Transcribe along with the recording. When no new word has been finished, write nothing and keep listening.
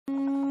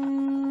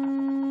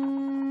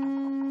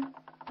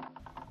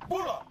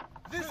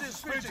This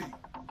is Fiji.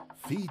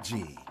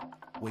 Fiji,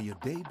 where your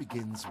day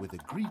begins with the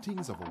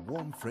greetings of a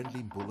warm,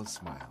 friendly Mbula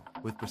smile,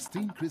 with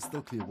pristine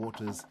crystal clear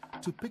waters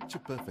to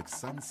picture-perfect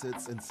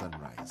sunsets and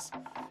sunrise.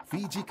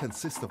 Fiji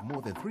consists of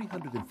more than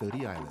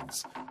 330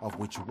 islands, of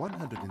which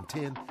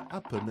 110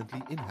 are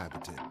permanently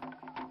inhabited.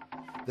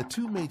 The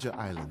two major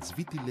islands,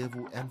 Viti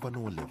Levu and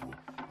Vanua Levu,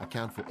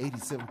 account for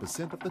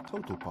 87% of the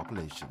total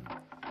population.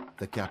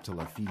 The capital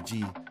of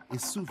Fiji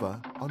is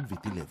Suva on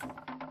Viti Levu.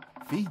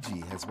 Fiji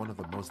has one of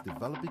the most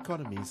developed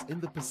economies in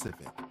the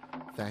Pacific,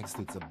 thanks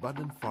to its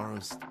abundant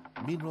forest,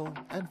 mineral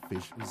and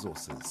fish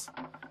resources.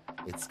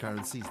 Its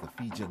currency is the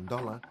Fijian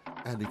dollar,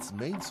 and its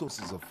main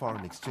sources of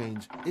foreign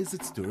exchange is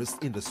its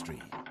tourist industry.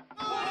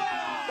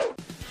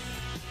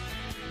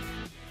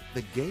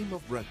 The game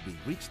of rugby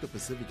reached the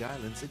Pacific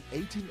Islands in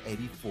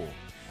 1884,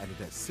 and it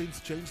has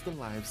since changed the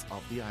lives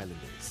of the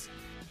islanders.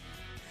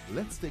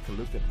 Let's take a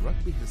look at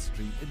rugby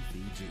history in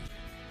Fiji.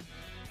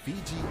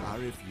 Fiji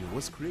RFU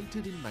was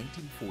created in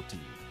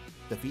 1914.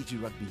 The Fiji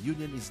Rugby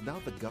Union is now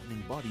the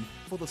governing body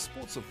for the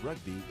sports of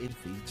rugby in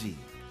Fiji.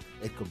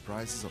 It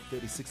comprises of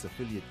 36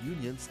 affiliate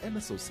unions and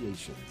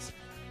associations.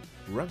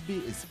 Rugby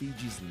is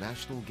Fiji's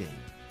national game,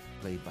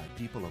 played by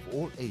people of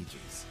all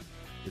ages.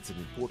 It's an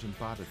important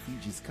part of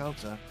Fiji's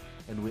culture,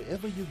 and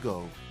wherever you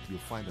go, you'll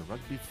find a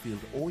rugby field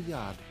or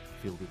yard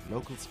filled with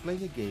locals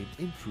playing a game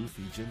in true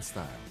Fijian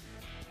style.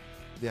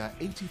 There are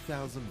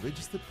 80,000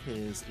 registered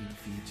players in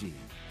Fiji.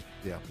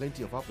 There are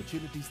plenty of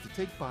opportunities to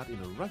take part in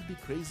a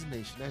rugby-crazy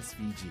nation as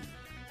Fiji,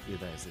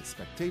 either as a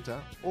spectator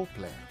or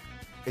player.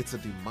 It's a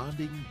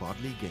demanding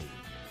bodily game.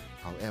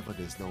 However,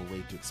 there's no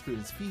way to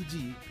experience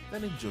Fiji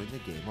than enjoying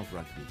a game of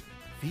rugby.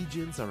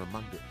 Fijians are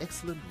among the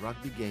excellent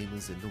rugby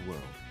gamers in the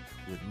world,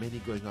 with many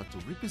going on to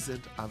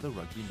represent other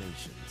rugby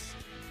nations.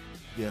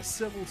 There are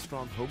several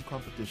strong home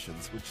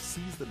competitions which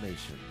seize the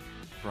nation.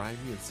 Primary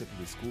and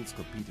secondary schools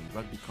compete in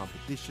rugby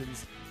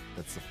competitions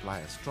that supply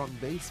a strong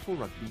base for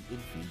rugby in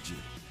Fiji.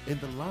 In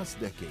the last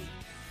decade,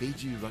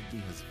 Fiji rugby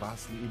has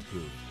vastly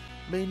improved,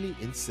 mainly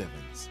in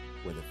sevens,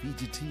 where the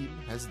Fiji team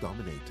has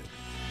dominated.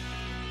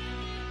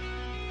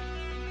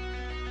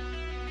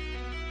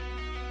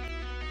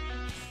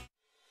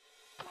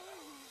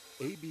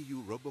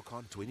 ABU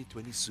Robocon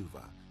 2020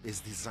 Suva is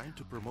designed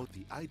to promote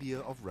the idea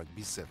of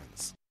rugby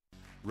sevens.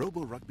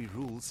 Robo-rugby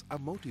rules are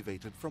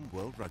motivated from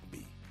World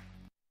Rugby.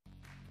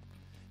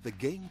 The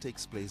game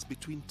takes place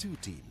between two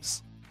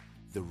teams,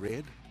 the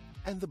red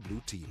and the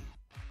blue team.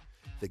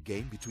 The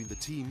game between the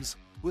teams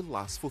will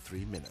last for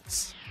 3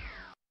 minutes.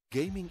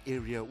 Gaming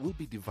area will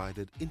be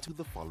divided into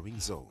the following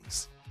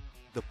zones.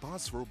 The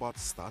Pass Robot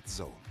Start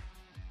Zone,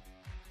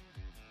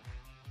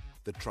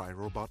 the Try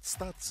Robot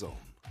Start Zone,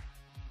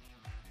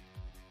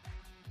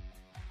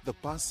 the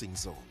Passing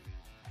Zone,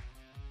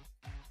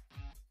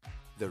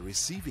 the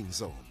Receiving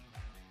Zone,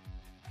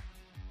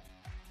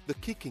 the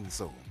Kicking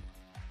Zone,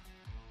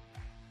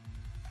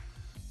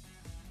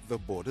 the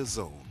Border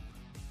Zone.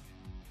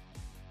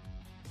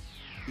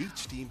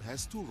 Each team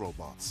has 2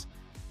 robots,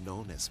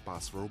 known as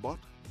Pass Robot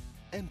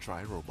and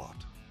Try Robot.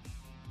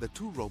 The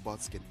 2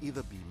 robots can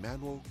either be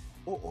manual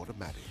or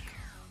automatic.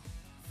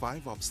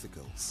 5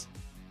 obstacles,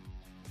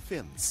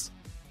 fence,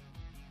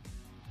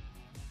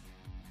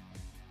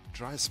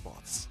 try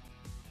spots,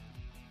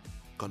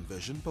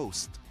 conversion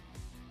post,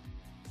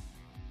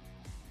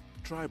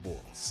 try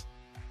balls,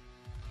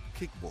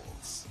 kick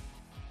balls.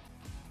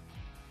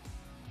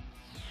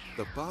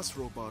 The Pass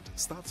Robot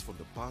starts from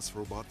the Pass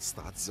Robot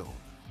Start Zone.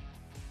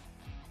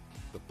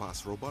 The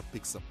Pass Robot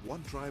picks up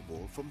 1 try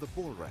ball from the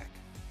ball rack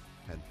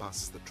and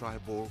passes the try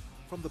ball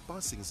from the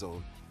passing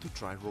zone to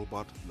Try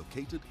Robot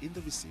located in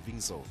the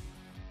receiving zone.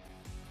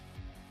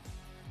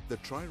 The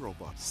Try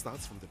Robot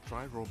starts from the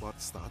Try Robot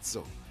Start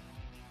Zone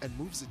and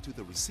moves into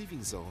the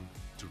receiving zone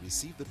to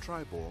receive the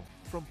try ball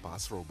from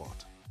Pass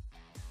Robot.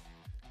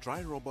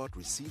 Try Robot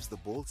receives the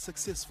ball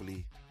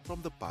successfully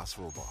from the Pass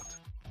Robot.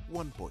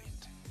 1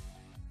 point.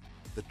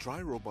 The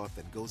Try Robot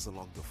then goes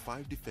along the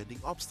 5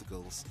 defending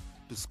obstacles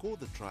to score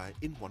the try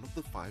in one of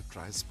the 5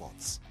 try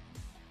spots.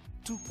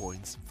 2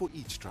 points for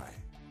each try.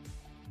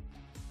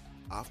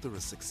 After a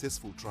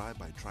successful try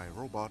by Try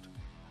Robot,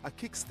 a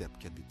kick step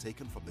can be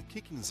taken from the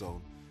kicking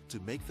zone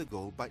to make the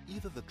goal by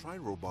either the Try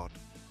Robot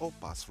or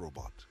Pass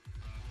Robot.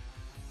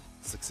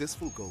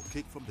 Successful goal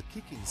kick from the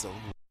kicking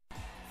zone,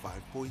 5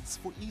 points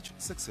for each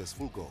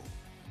successful goal.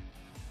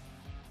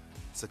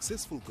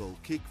 Successful goal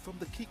kick from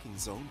the kicking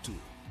zone 2,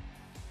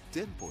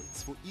 10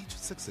 points for each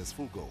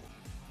successful goal.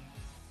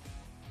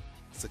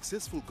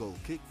 Successful goal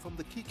kick from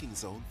the kicking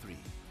zone 3,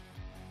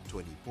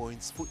 20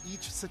 points for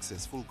each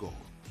successful goal.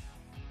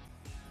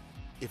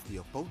 If the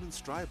opponent's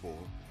try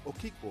ball or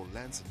kick ball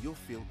lands in your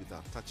field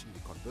without touching the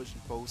conversion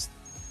post,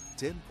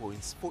 10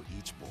 points for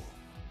each ball.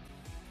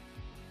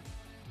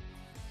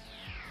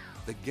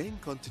 The game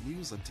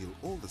continues until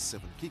all the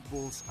 7 kick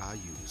balls are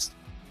used,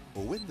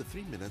 or when the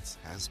 3 minutes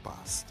has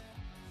passed.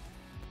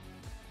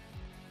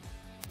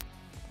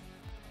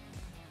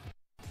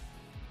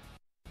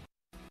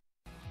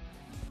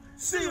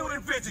 See you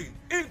in Fiji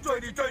in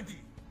 2020.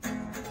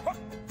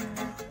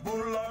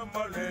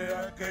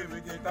 que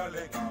vite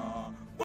talenga